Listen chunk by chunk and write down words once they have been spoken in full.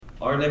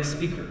Our next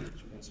speaker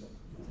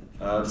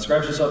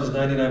describes herself as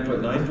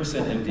 99.9%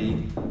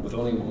 MD with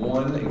only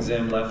one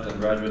exam left and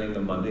graduating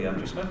the Monday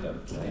after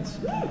smaccDUB. Nice.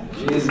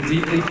 She is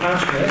deeply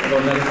passionate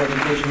about medical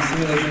education,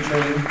 simulation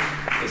training,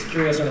 is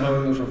curious on how we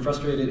move from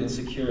frustrated,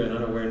 insecure, and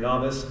unaware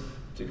novice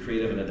to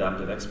creative and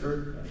adaptive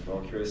expert. I think we're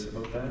all curious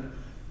about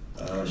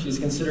that. She's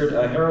considered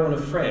a heroine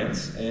of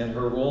France, and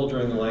her role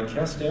during the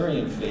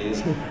Lancastrian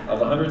phase of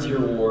the Hundred Year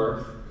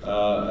War,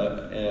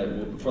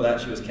 for that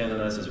she was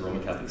canonized as a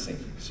Roman Catholic saint.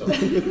 So,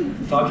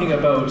 talking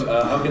about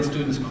how can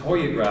students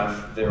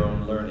choreograph their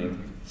own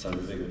learning,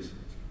 Sandra.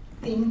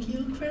 Thank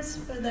you, Chris,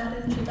 for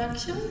that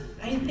introduction,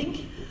 I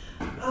think.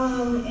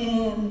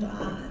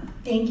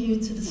 Thank you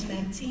to the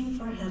SMAC team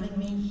for having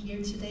me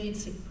here today.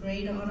 It's a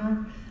great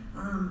honor.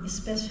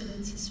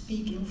 Especially to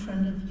speak in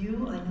front of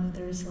you. I know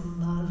there's a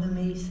lot of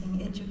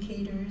amazing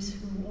educators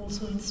who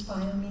also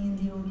inspire me in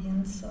the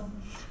audience. So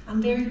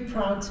I'm very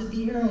proud to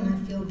be here, and I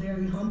feel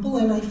very humble,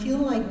 and I feel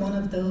like one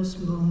of those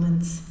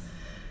moments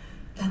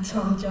that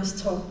Tom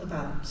just talked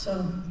about.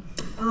 So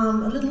a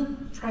little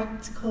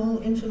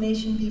practical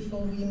information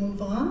before we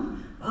move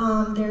on.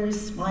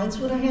 There's my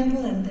Twitter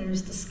handle, and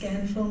there's the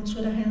ScanPhone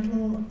Twitter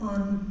handle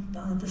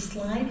on the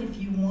slide. If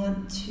you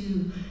want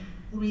to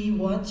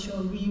re-watch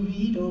or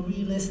reread or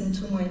re-listen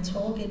to my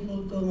talk, it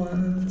will go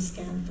on the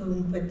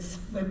ScanPhone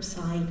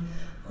website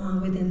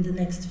within the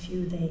next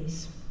few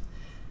days.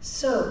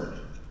 So,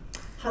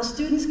 how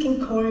students can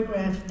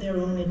choreograph their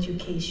own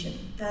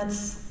education.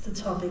 That's the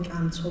topic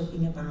I'm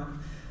talking about.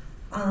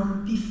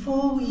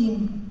 Before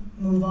we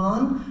move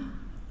on,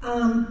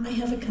 I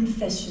have a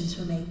confession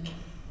to make.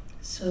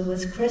 So,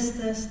 as Chris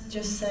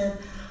just said,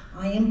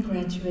 I am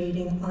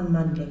graduating on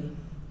Monday.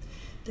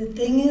 The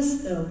thing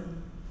is, though,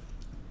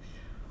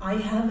 I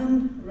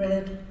haven't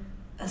read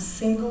a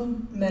single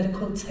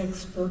medical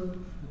textbook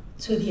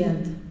to the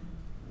end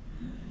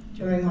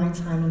during my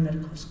time in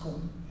medical school.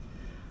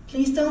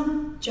 Please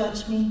don't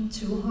judge me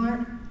too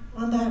hard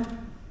on that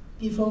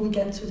before we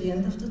get to the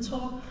end of the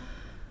talk,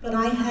 but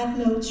I had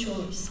no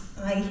choice.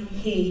 I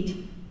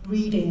hate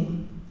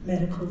reading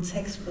medical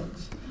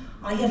textbooks.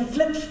 I have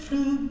flipped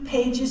through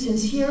pages in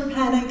sheer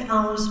panic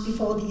hours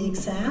before the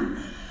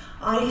exam.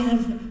 I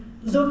have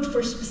looked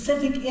for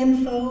specific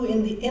info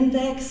in the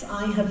index.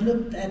 I have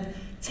looked at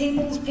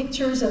tables,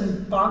 pictures,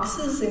 and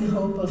boxes in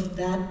hope of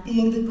that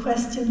being the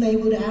question they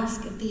would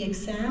ask at the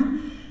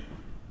exam.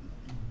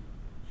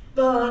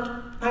 But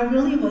I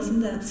really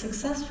wasn't that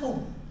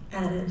successful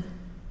at it.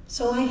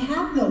 So I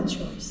had no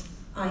choice.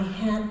 I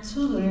had to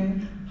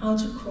learn how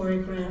to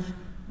choreograph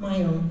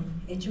my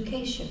own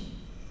education.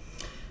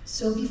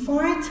 So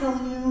before I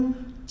tell you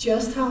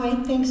just how I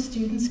think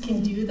students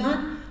can do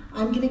that,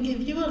 I'm going to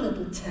give you a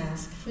little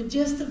task. For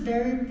just a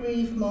very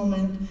brief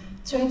moment,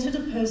 turn to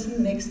the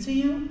person next to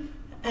you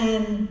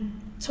and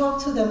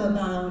talk to them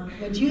about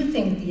what you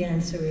think the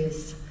answer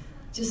is.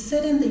 Just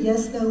sit in the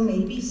yes, no,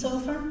 maybe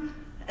sofa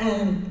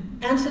and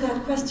answer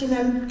that question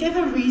and give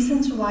a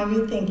reason to why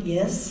you think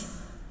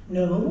yes,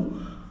 no,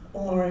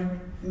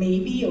 or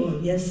maybe, or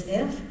yes,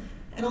 if.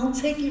 And I'll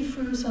take you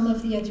through some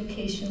of the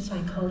education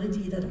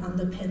psychology that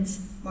underpins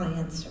my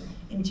answer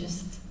in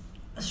just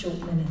a short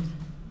minute.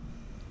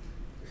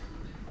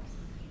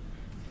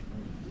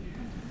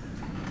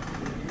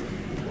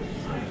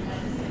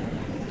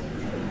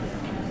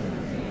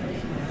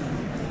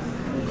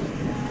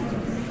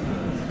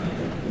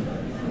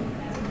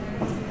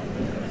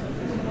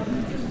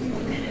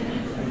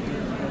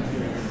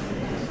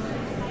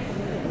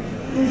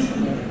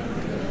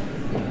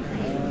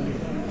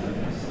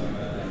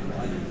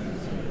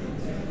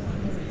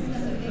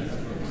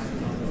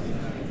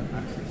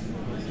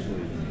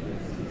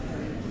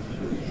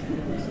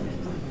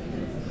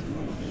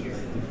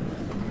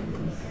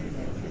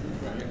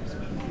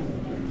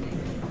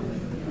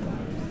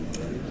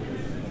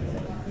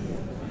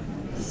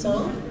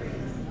 So,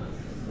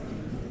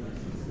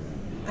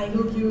 I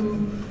hope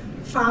you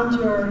found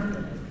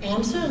your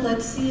answer.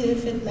 Let's see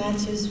if it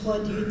matches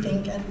what you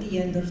think at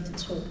the end of the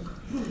talk.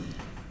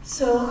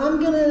 So I'm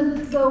going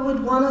to go with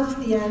one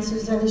of the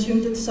answers and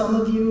assume that some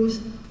of you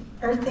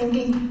are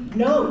thinking,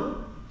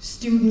 no,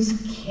 students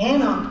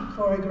cannot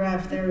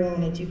choreograph their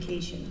own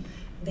education.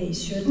 They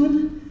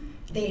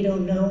shouldn't. They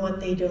don't know what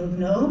they don't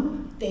know.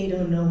 They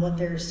don't know what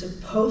they're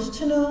supposed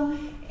to know,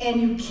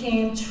 and you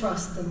can't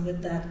trust them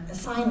with that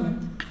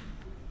assignment.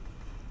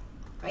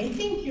 I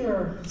think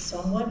you're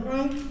somewhat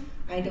right.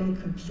 I don't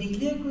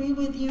completely agree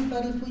with you,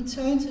 but if we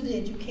turn to the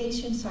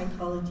education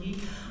psychology,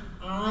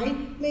 I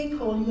may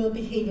call you a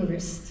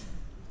behaviorist.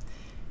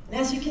 And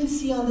as you can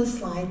see on the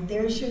slide,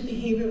 there's your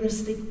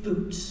behavioristic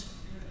boots.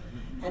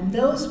 And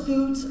those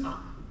boots are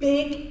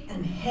big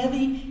and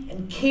heavy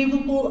and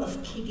capable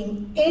of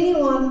kicking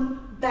anyone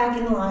back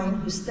in line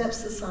who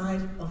steps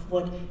aside of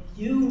what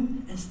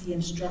you, as the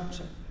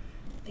instructor,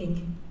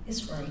 think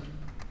is right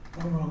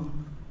or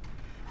wrong.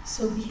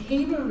 So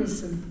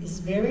behaviorism is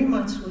very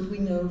much what we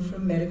know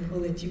from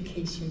medical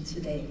education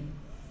today.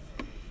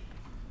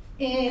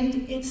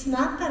 And it's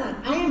not that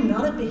I am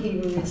not a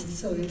behaviorist,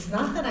 so it's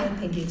not that I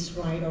think it's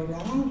right or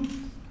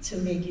wrong. to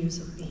make use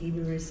of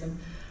behaviorism.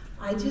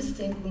 I just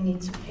think we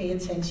need to pay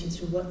attention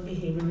to what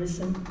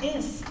behaviorism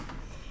is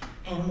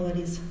and what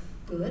is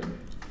good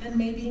and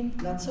maybe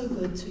not so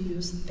good, to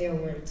use their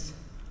words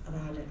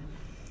about it.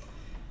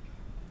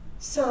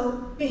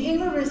 So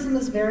behaviorism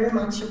is very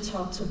much a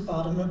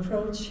top-to-bottom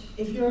approach.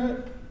 If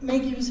you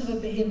make use of a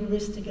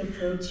behavioristic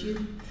approach,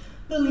 you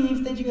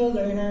believe that your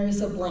learner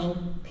is a blank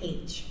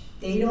page.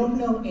 They don't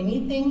know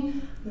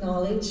anything.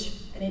 Knowledge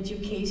and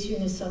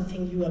education is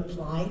something you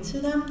apply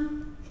to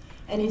them,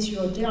 and it's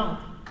your job.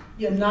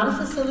 You're not a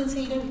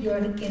facilitator, you're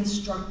an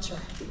instructor.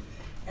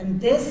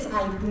 And this,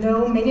 I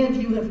know many of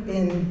you have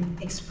been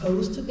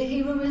exposed to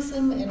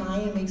behaviorism, and I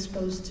am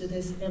exposed to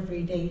this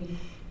every day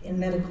in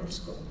medical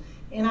school.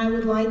 And I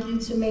would like you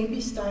to maybe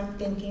start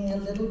thinking a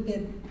little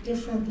bit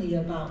differently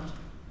about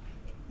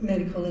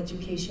medical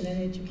education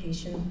and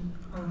education.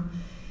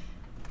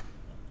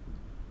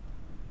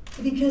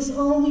 Because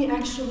all we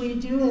actually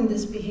do in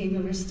this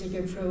behavioristic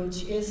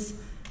approach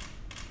is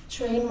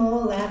train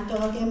more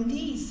lapdog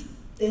MDs.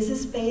 This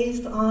is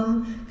based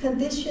on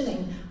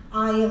conditioning.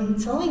 I am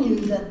telling you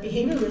that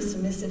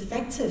behaviorism is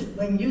effective.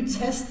 When you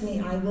test me,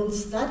 I will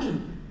study.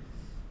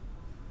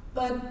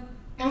 But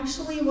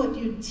actually what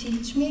you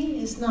teach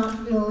me is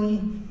not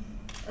really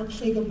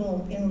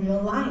applicable in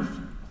real life.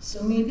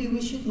 So maybe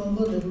we should move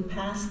a little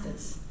past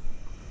this.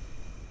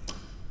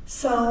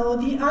 So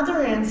the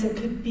other answer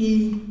could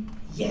be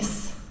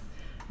yes.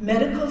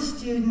 Medical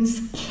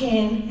students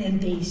can and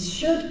they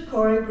should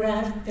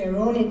choreograph their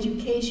own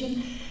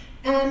education,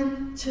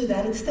 and to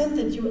that extent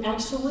that you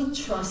actually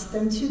trust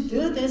them to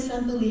do this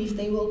and believe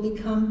they will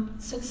become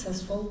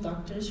successful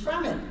doctors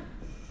from it.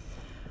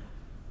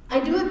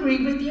 I do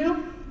agree with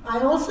you.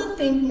 I also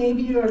think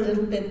maybe you're a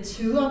little bit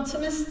too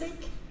optimistic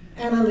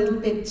and a little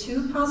bit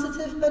too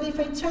positive, but if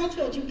I turn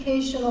to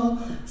educational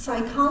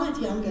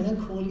psychology, I'm going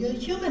to call you a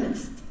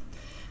humanist.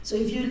 So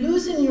if you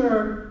loosen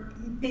your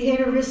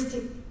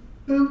behavioristic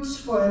boots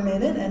for a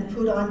minute and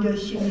put on your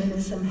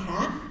humanism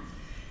hat,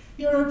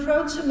 your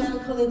approach to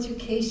medical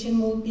education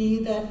will be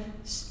that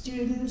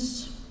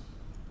students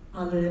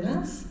are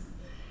learners,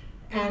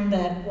 and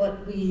that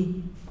what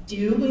we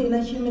do in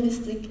a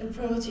humanistic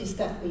approach is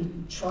that we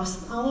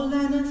trust our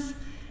learners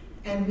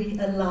and we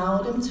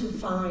allow them to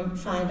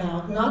find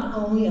out not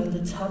only on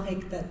the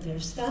topic that they're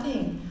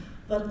studying,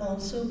 but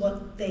also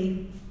what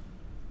they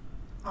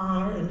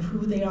are and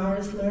who they are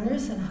as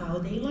learners and how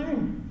they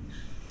learn.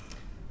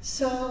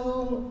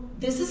 So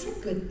this is a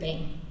good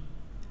thing.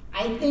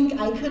 I think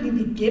I couldn't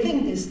be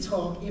giving this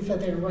talk if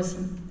there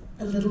wasn't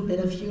a little bit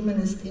of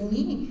humanist in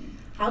me.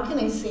 How can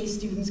I say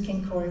students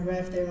can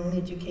choreograph their own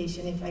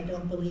education if I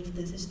don't believe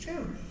this is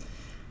true?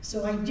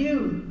 So I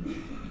do.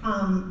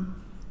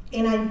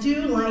 And I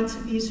do like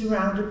to be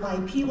surrounded by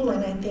people,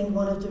 and I think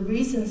one of the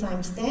reasons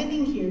I'm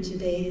standing here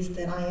today is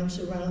that I am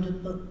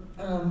surrounded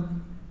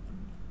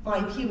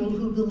by people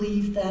who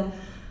believe that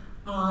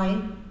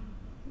I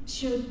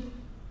should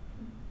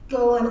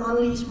go and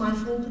unleash my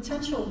full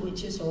potential,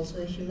 which is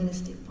also a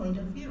humanistic point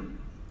of view.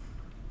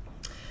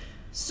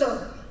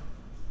 So,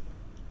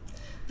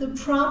 the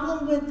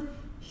problem with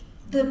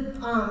the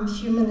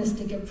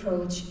humanistic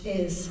approach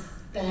is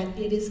that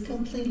it is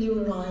completely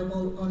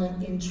reliable on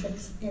an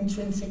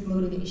intrinsic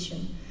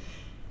motivation.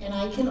 And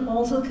I can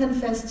also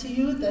confess to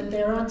you that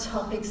there are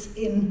topics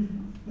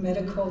in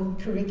medical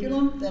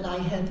curriculum that I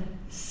have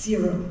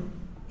zero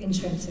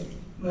intrinsic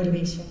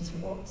motivation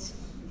towards.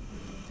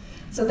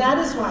 So that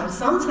is why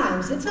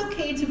sometimes it's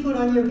okay to put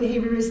on your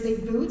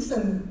behavioristic boots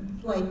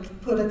and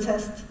put a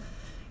test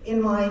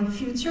in my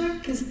future,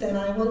 because then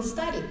I will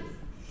study.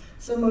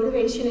 So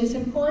motivation is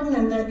important,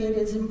 and that it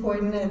is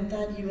important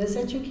that you as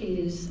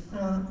educators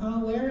are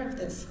aware of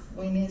this.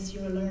 When is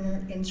your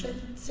learner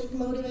intrinsic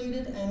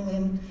motivated, and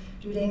when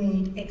do they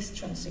need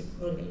extrinsic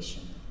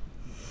motivation?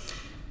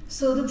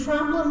 So the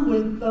problem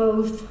with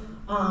both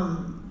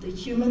the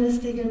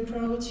humanistic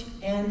approach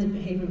and the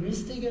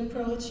behavioristic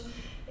approach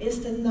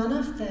is that none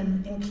of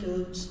them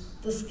includes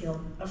the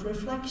skill of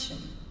reflection.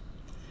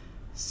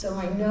 So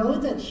I know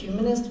that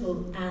humanists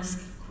will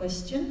ask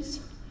questions,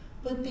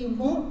 but they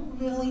won't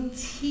really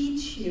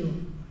teach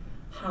you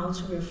how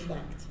to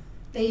reflect.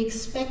 They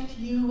expect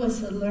you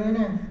as a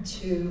learner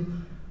to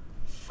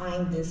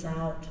find this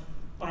out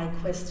by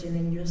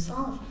questioning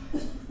yourself.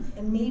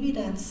 And maybe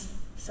that's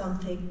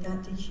something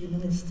that the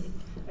humanistic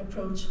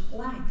approach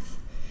lacks.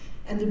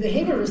 And the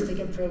behavioristic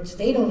approach,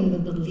 they don't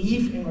even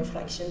believe in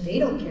reflection. They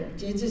don't care.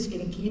 They're just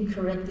going to keep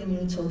correcting you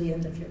until the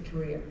end of your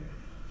career.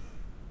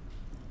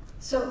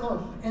 So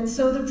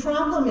the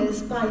problem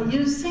is, by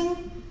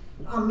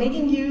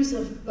making use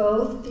of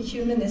both the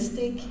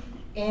humanistic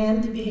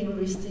and the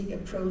behavioristic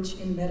approach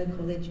in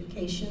medical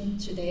education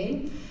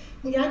today,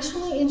 we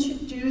actually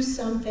introduce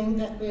something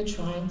that we're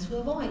trying to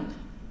avoid.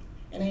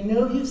 And I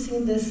know you've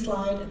seen this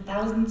slide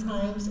 1,000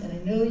 times, and I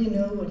know you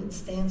know what it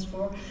stands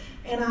for.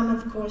 And I'm,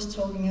 of course,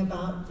 talking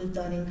about the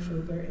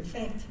Dunning-Kruger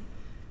effect.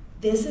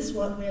 This is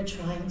what we're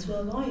trying to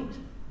avoid.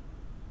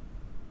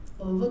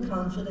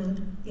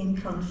 Overconfident,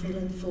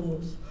 inconfident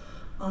fools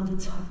on the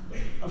top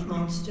of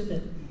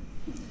smaccDUB.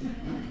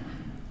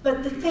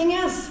 But the thing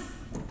is,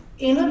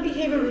 in a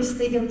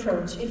behavioristic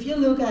approach, if you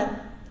look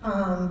at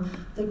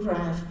the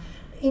graph,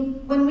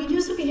 when we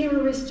use a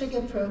behavioristic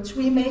approach,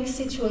 we make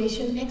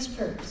situation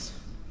experts.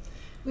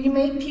 We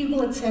make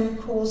people attend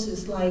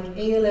courses like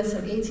ALS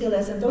or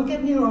ATLS, and don't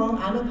get me wrong,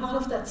 I'm a part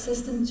of that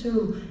system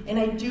too, and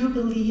I do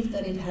believe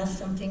that it has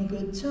something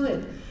good to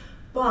it.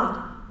 But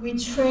we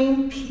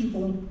train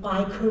people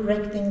by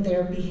correcting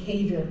their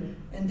behavior,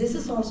 and this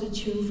is also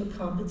true for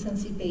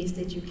competency-based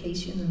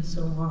education and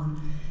so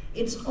on.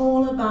 It's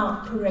all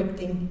about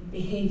correcting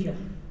behavior.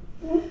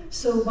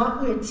 So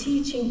what we're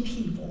teaching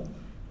people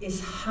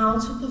is how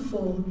to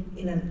perform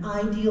in an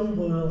ideal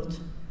world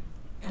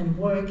and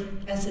work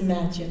as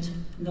imagined,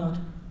 not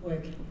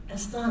work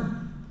as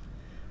done.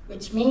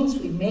 Which means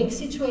we make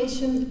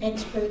situation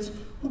experts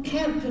who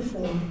can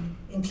perform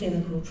in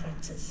clinical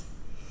practice.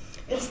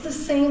 It's the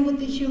same with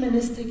the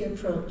humanistic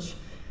approach,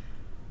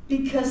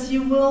 because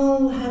you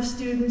will have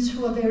students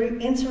who are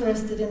very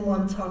interested in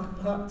one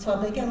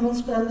topic and will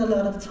spend a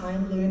lot of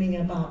time learning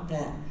about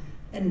that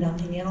and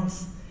nothing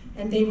else.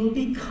 And they will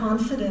be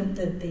confident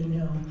that they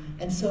know,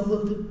 and so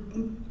will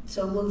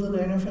the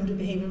learner from the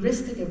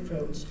behavioristic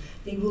approach.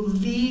 They will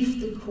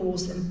leave the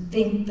course and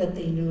think that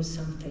they know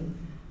something,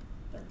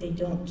 but they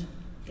don't.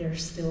 They're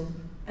still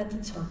at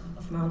the top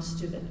of Mount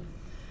Stupid.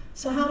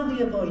 So how do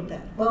we avoid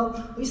that?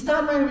 Well, we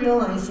start by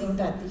realizing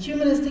that the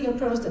humanistic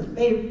approach, the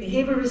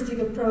behavioristic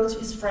approach,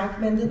 is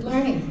fragmented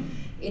learning.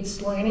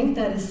 It's learning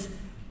that is,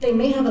 they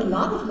may have a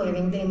lot of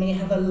learning, they may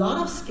have a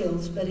lot of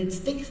skills, but it's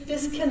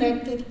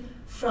disconnected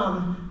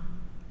from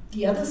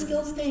the other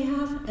skills they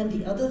have and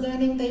the other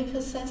learning they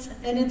possess,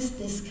 and it's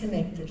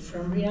disconnected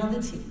from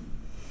reality.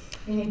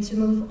 We need to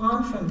move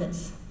on from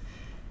this.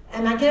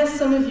 And I guess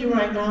some of you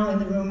right now in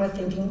the room are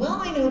thinking, well,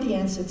 I know the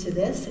answer to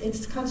this.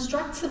 It's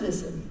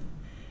constructivism.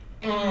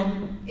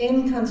 And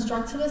in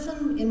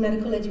constructivism, in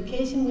medical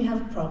education, we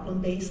have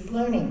problem-based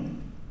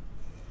learning.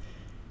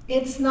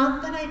 It's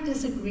not that I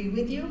disagree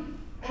with you,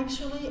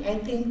 actually. I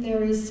think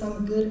there is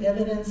some good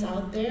evidence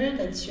out there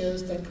that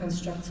shows that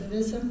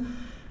constructivism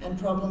and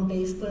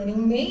problem-based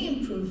learning may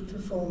improve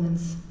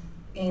performance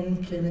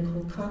in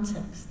clinical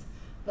context.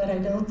 But I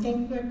don't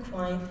think we're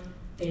quite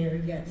there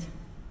yet.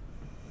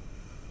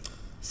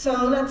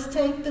 So let's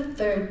take the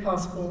third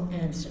possible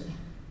answer.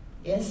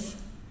 Yes,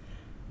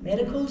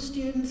 medical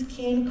students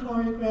can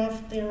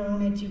choreograph their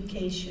own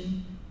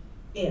education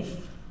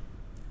if.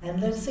 And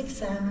let's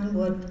examine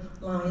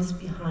what lies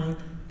behind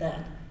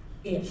that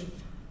if.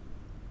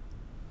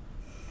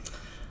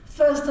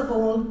 First of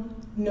all,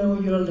 know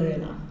your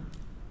learner.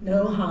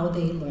 Know how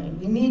they learn.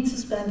 We need to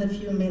spend a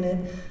few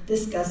minutes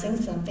discussing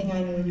something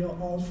I know you're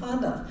all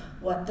fond of.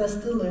 What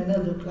does the learner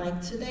look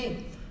like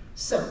today?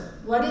 So,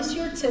 what is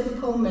your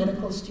typical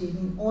medical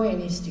student or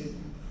any student?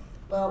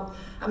 Well,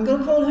 I'm going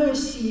to call her a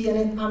she,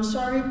 and I'm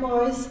sorry,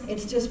 boys,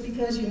 it's just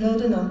because you know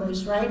the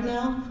numbers. Right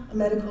now, a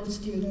medical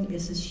student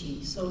is a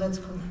she, so let's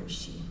call her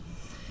she.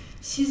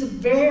 She's a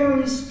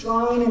very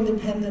strong and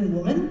independent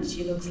woman.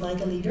 She looks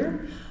like a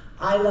leader.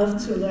 I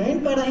love to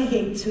learn, but I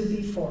hate to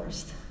be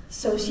forced.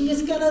 So she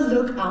is going to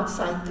look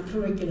outside the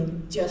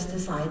curriculum, just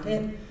as I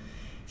did.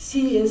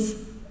 She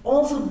is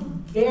also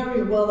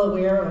very well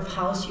aware of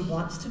how she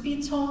wants to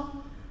be taught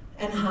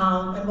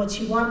and what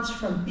she wants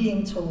from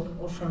being taught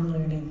or from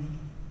learning.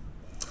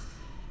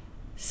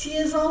 She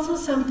is also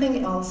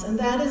something else, and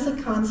that is a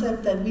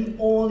concept that we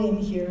all in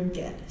here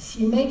get.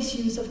 She makes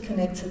use of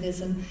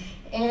connectivism,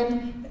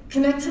 and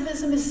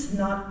connectivism is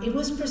not, it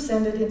was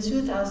presented in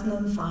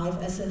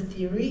 2005 as a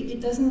theory.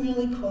 It doesn't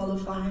really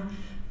qualify,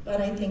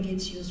 but I think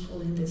it's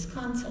useful in this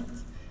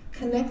context.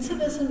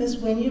 Connectivism is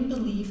when you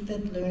believe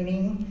that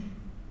learning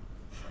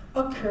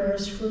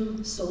occurs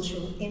through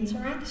social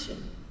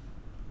interaction,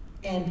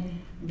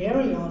 and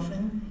very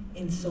often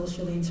in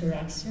social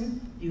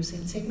interaction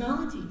using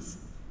technologies.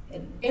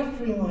 And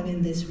everyone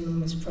in this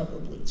room is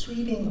probably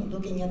tweeting or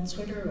looking at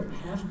Twitter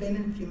or have been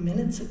a few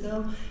minutes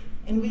ago,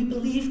 and we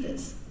believe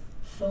this.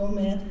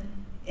 FOMED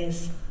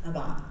is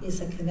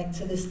a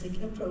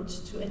connectivistic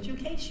approach to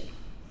education.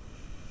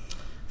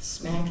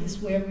 SMAC is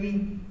where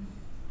we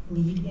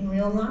meet in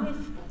real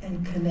life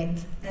and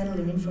connect and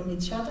learn from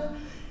each other,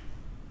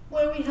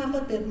 where we have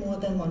a bit more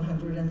than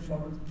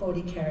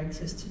 140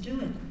 characters to do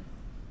it.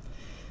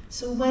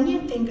 So when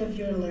you think of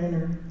your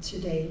learner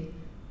today,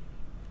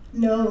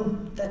 know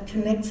that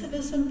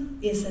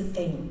connectivism is a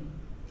thing,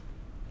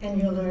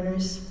 and your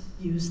learners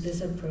use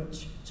this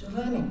approach to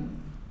learning.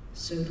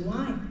 So do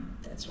I.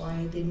 That's why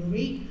I didn't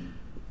read.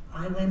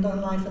 I went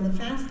on Life in the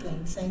Fast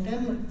Lane, St.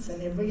 Edmunds,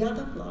 and every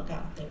other blog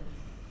out there.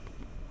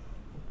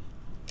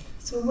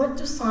 So what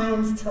does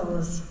science tell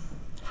us?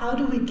 How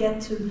do we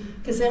get to,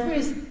 because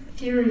every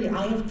theory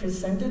I have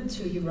presented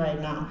to you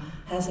right now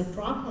has a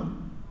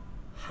problem.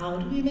 How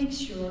do we make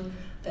sure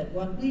that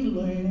what we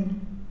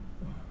learn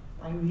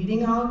by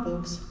reading our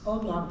books or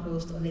blog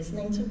posts or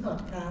listening to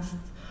podcasts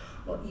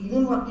or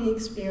even what we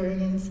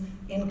experience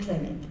in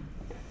clinic,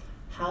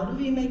 how do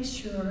we make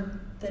sure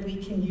that we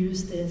can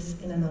use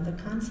this in another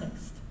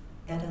context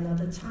at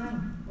another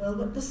time. Well,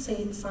 what does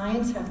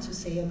science have to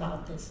say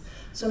about this?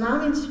 So now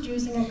I'm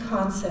introducing a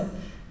concept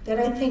that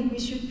I think we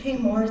should pay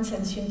more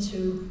attention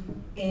to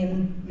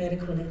in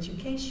medical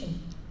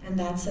education, and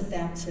that's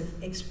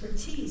adaptive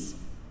expertise.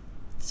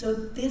 So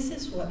this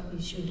is what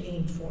we should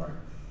aim for.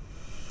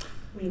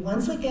 We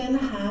once again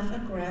have a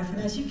graph,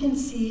 and as you can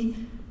see,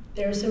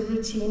 there's a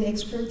routine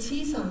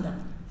expertise on that.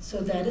 So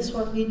that is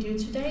what we do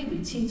today.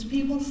 We teach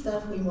people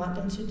stuff, we want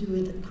them to do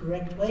it the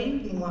correct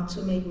way, we want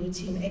to make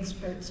routine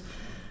experts.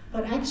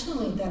 But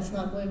actually, that's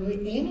not what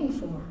we're aiming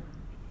for.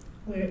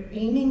 We're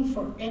aiming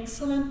for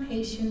excellent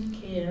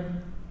patient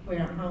care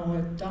where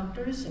our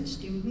doctors and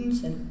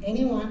students and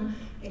anyone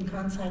in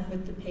contact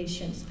with the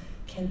patients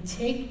can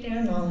take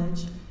their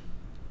knowledge,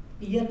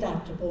 be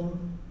adaptable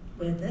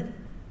with it,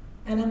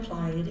 and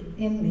apply it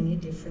in many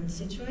different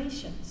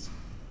situations.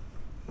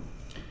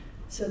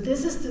 So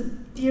this is the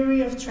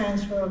theory of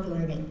transfer of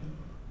learning.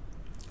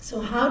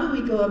 So how do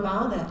we go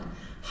about that?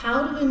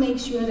 How do we make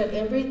sure that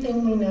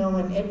everything we know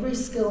and every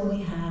skill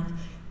we have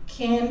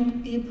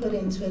can be put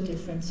into a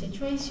different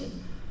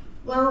situation?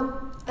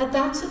 Well,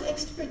 adaptive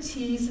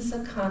expertise is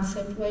a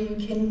concept where you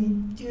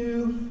can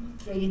do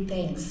 3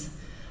 things.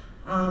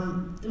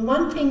 The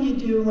one thing you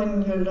do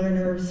when your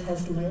learner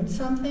has learned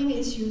something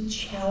is you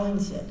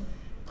challenge it,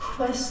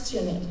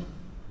 question it.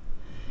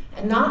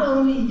 And not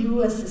only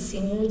you as a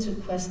senior to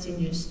question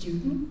your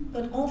student,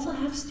 but also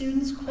have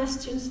students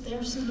question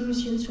their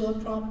solution to a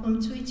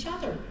problem to each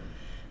other.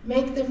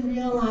 Make them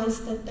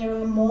realize that there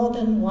are more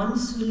than one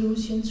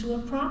solution to a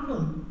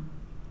problem.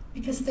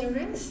 Because there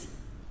is.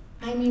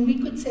 I mean, we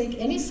could take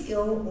any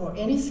skill or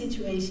any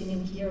situation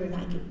in here and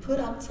I could put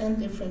up 10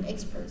 different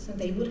experts and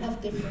they would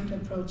have different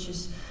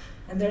approaches.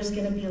 And there's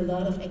going to be a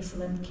lot of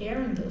excellent care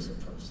in those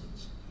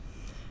approaches.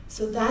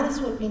 So that is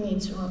what we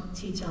need to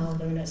teach our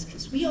learners,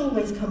 because we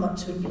always come up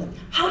to it and be like,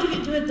 how do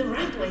you do it the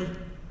right way?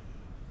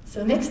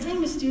 So next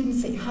time a student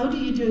say, how do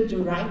you do it the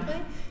right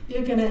way?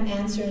 You're going to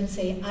answer and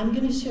say, I'm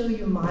going to show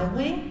you my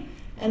way,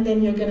 and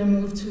then you're going to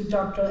move to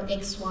Dr.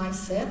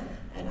 XYZ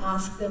and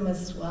ask them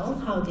as well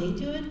how they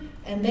do it,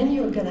 and then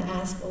you're going to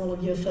ask all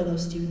of your fellow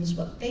students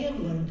what they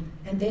have learned,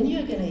 and then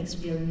you're going to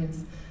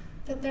experience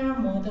that there are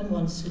more than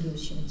one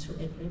solution to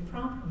every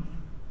problem.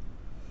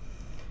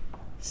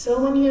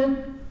 So when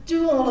you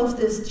do all of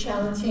this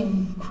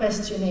challenging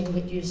questioning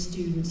with your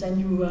students and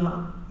you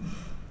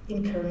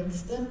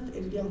encourage them,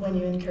 when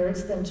you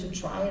encourage them to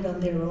try it on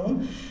their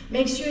own,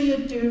 make sure you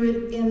do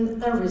it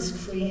in a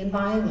risk-free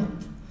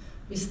environment.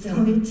 We still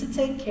need to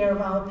take care of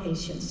our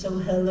patients, so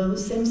hello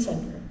Sim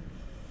Center.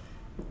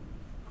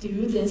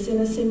 Do this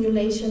in a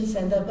simulation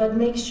center, but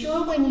make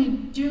sure when you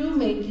do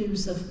make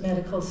use of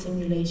medical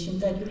simulation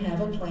that you have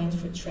a plan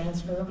for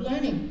transfer of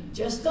learning.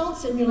 Just don't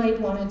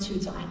simulate 1 or 2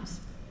 times.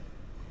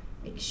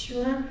 Make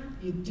sure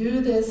you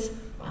do this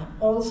by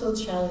also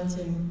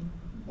challenging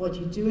what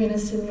you do in a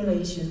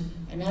simulation.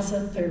 And as a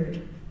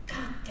third,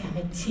 God damn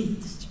it,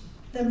 teach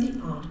them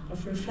the art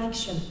of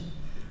reflection.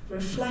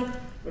 Reflect,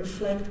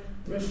 reflect,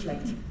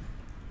 reflect.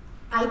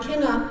 I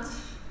cannot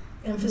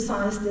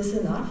emphasize this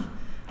enough.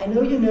 I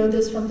know you know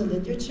this from the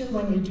literature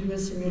when you do a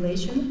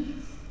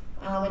simulation.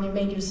 When you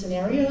make your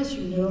scenarios,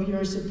 you know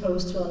you're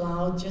supposed to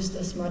allow just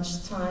as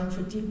much time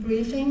for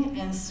debriefing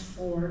as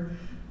for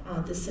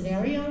the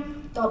scenario.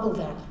 Double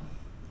that,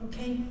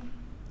 okay?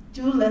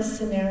 Do less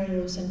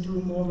scenarios and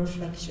do more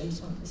reflections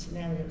on the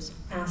scenarios.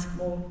 Ask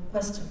more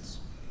questions.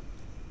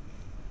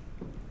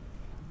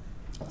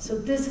 So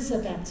this is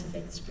adaptive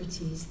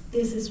expertise.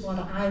 This is what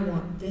I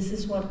want. This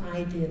is what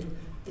I did.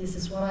 This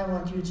is what I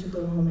want you to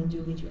go home and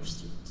do with your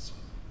students.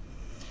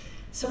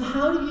 So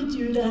how do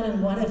you do that,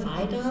 and what have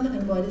I done,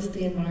 and what is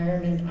the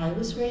environment I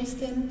was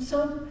raised in?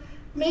 So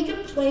make a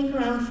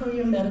playground for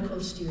your medical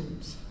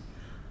students.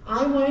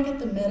 I work at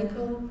the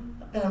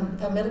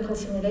medical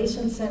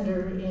simulation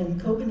center in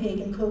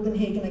Copenhagen,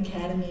 Copenhagen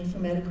Academy for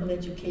Medical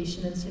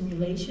Education and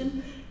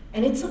Simulation,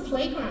 and it's a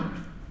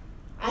playground.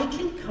 I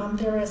can come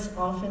there as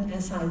often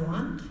as I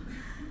want.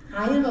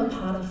 I am a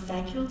part of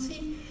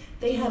faculty.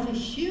 They have a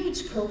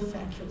huge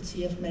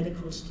co-faculty of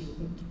medical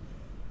students.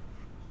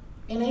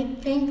 And I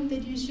think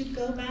that you should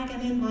go back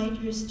and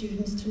invite your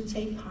students to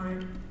take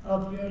part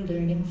of your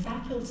learning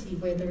faculty,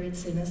 whether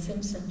it's in a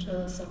sim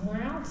center or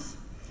somewhere else.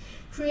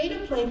 Create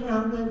a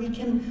playground where we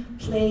can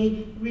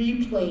play,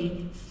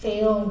 replay,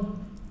 fail,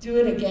 do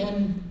it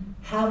again,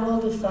 have all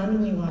the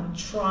fun we want,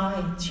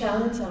 try,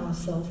 challenge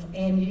ourselves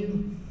and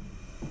you.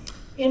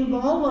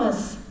 Involve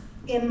us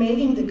in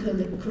making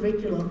the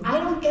curriculum. I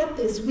don't get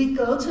this. We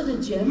go to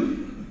the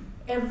gym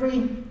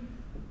every,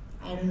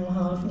 I don't know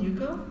how often you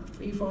go,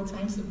 3-4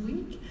 times a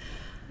week.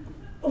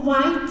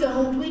 Why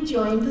don't we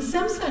join the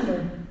Sim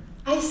Center?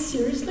 I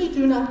seriously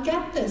do not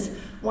get this.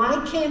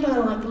 Why can't I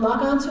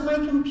log onto my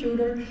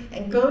computer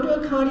and go to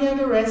a cardiac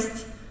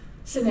arrest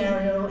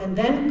scenario and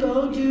then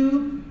go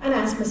do an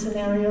asthma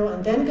scenario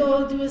and then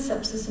go do a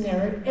sepsis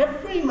scenario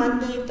every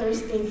Monday,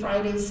 Thursday,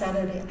 Friday,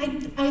 Saturday?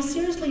 I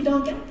seriously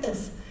don't get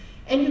this.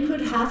 And you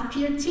could have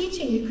peer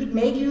teaching. You could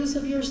make use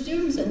of your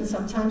students, and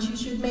sometimes you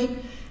should make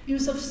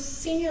use of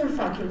senior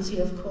faculty,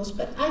 of course,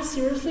 but I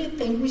seriously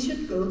think we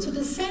should go to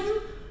the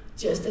sim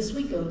just as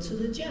we go to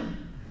the gym.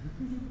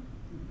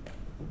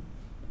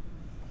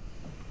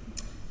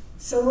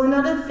 So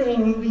another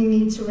thing we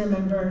need to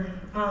remember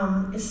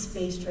is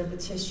spaced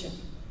repetition.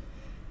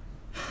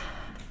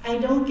 I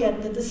don't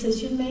get the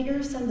decision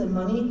makers and the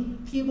money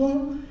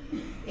people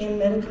in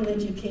medical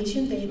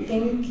education. They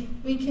think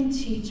we can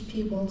teach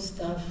people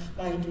stuff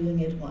by doing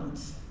it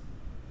once.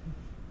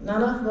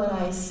 None of what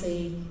I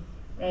say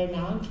right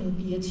now can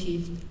be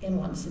achieved in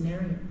one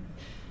scenario.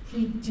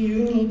 We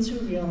do need to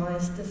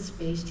realize the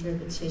spaced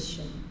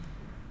repetition.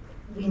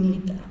 We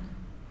need that.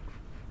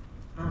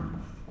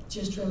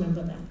 Just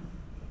remember that.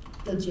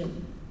 The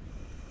gym.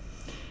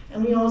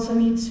 And we also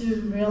need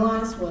to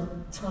realize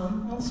what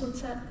Tom also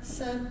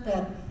said,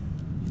 that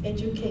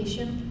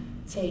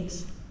education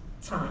takes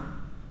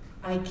time.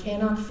 I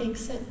cannot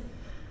fix it.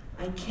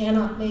 I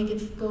cannot make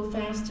it go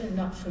faster,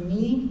 not for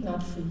me,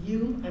 not for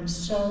you. I'm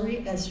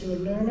sorry, as your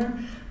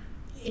learner,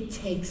 it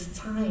takes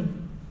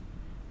time.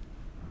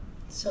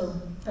 So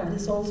that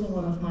is also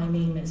one of my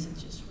main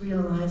messages.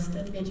 Realize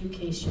that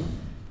education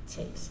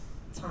takes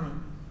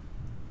time.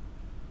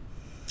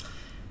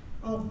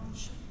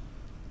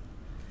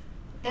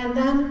 And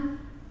then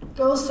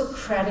go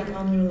Socratic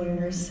on your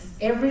learners.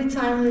 Every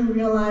time you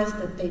realize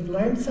that they've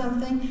learned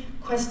something,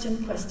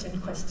 question, question,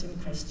 question,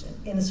 question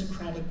in a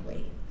Socratic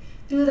way.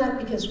 Do that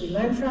because we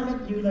learn from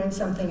it, you learn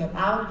something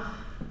about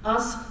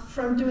us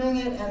from doing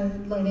it,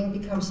 and learning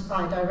becomes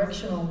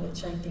bi-directional,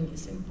 which I think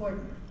is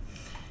important.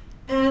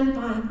 And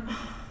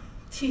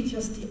teach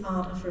us the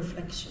art of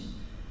reflection.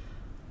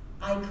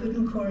 I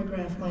couldn't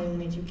choreograph my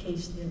own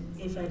education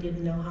if I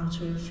didn't know how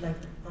to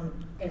reflect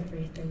on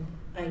everything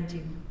I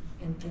do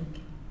and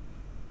think.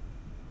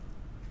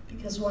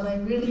 Because what I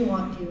really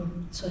want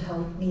you to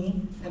help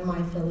me and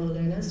my fellow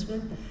learners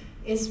with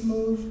is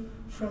move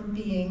from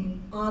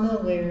being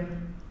unaware,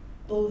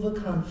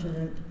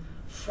 overconfident,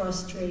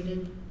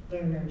 frustrated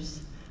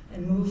learners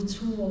and move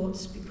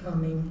towards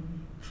becoming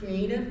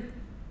creative,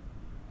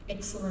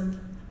 excellent,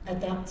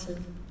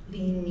 adaptive,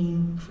 lean,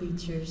 mean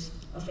creatures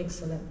of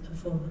excellent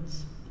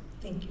performance.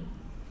 Thank you.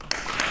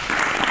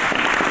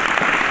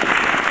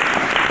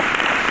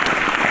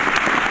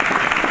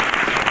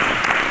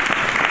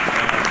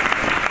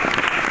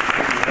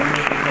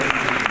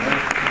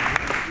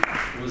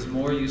 It was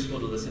more useful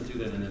to listen to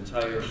than an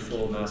entire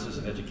full Masters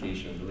of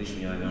Education. Believe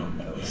me, I know.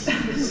 That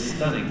was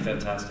stunning,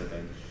 fantastic.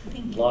 I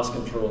lost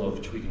control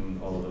of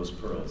tweaking all of those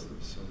pearls. It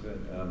was so good.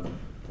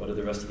 What did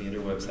the rest of the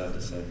interwebs have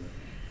to say?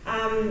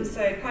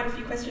 So quite a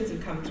few questions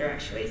have come through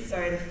actually.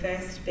 So the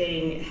first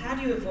being, how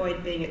do you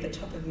avoid being at the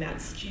top of Mount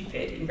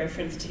Stupid in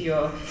reference to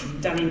your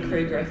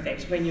Dunning-Kruger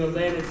effect when your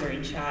learners are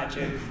in charge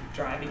of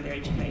driving their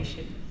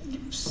education?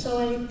 So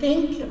I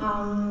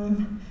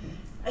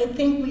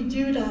think we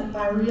do that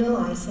by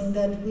realizing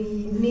that we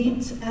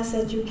need, as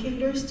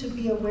educators, to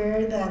be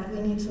aware that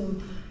we need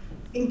to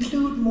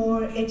include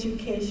more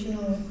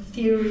educational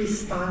theory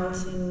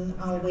styles in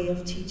our way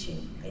of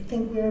teaching. I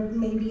think we're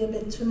maybe a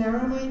bit too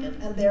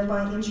narrow-minded, and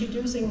thereby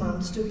introducing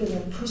Mount Stupid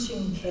and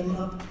pushing them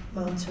up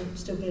Mount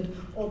Stupid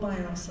all by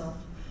ourselves.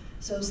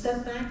 So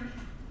step back,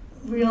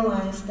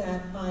 realize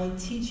that by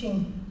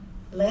teaching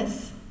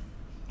less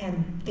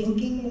and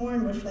thinking more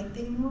and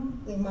reflecting more,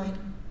 we might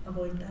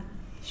avoid that.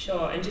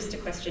 Sure, and just a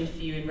question for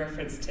you in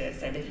reference to,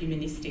 say, the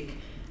humanistic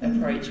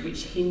approach,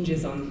 which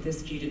hinges on the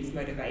student's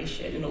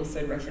motivation, and also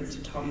in reference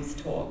to Tom's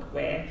talk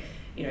where,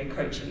 you know,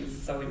 coaching is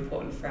so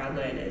important for our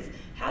learners.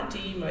 How do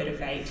you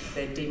motivate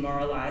the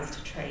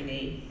demoralised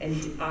trainee,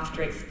 and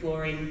after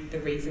exploring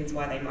the reasons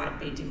why they might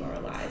be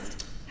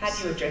demoralised, how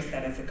do you address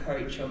that as a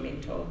coach or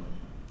mentor?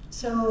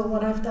 So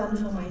what I've done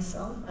for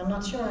myself, I'm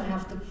not sure I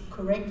have the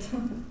correct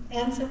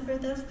answer for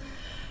this,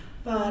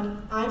 but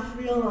I've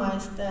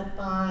realized that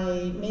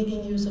by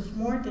making use of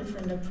more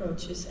different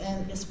approaches,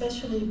 and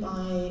especially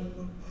by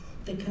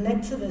the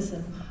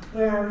connectivism,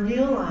 where I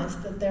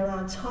realized that there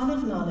are a ton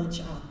of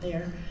knowledge out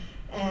there,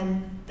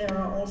 and there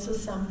are also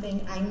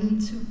something I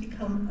need to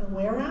become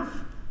aware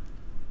of.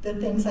 The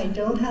things I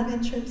don't have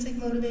intrinsic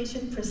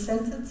motivation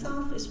presents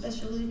itself,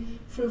 especially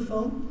through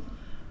phone.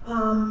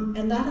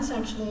 And that has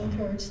actually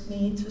encouraged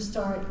me to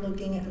start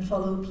looking and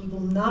follow people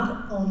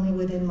not only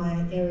within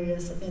my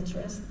areas of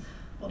interest,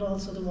 but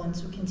also the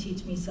ones who can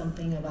teach me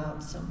something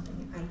about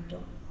something I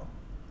don't know.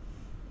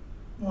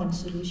 One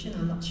solution,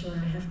 I'm not sure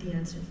I have the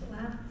answer for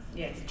that.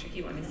 Yeah, it's a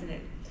tricky one, isn't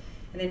it?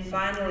 And then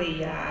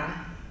finally,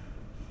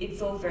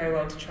 it's all very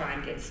well to try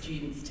and get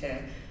students to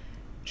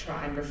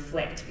try and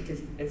reflect,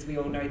 because as we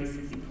all know, this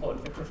is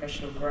important for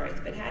professional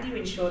growth, but how do you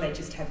ensure they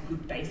just have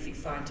good basic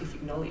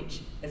scientific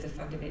knowledge as a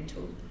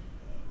fundamental?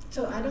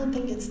 So I don't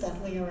think it's that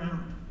way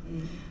around.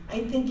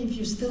 I think if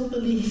you still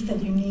believe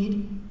that you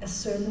need a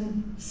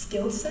certain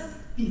skill set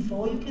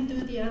before you can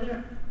do the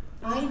other,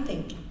 I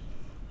think,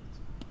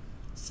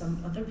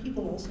 some other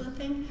people also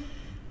think,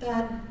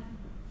 that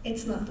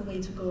it's not the way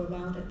to go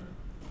about it.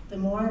 The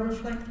more I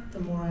reflect, the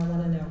more I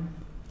want to know.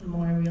 The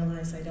more I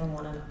realize I don't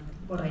want to know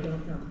what I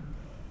don't know.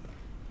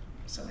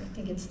 So I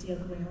think it's the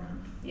other way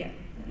around. Yeah,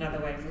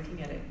 another way of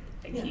looking at it.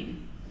 Thank you.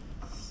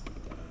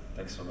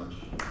 Thanks so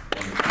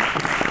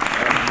much.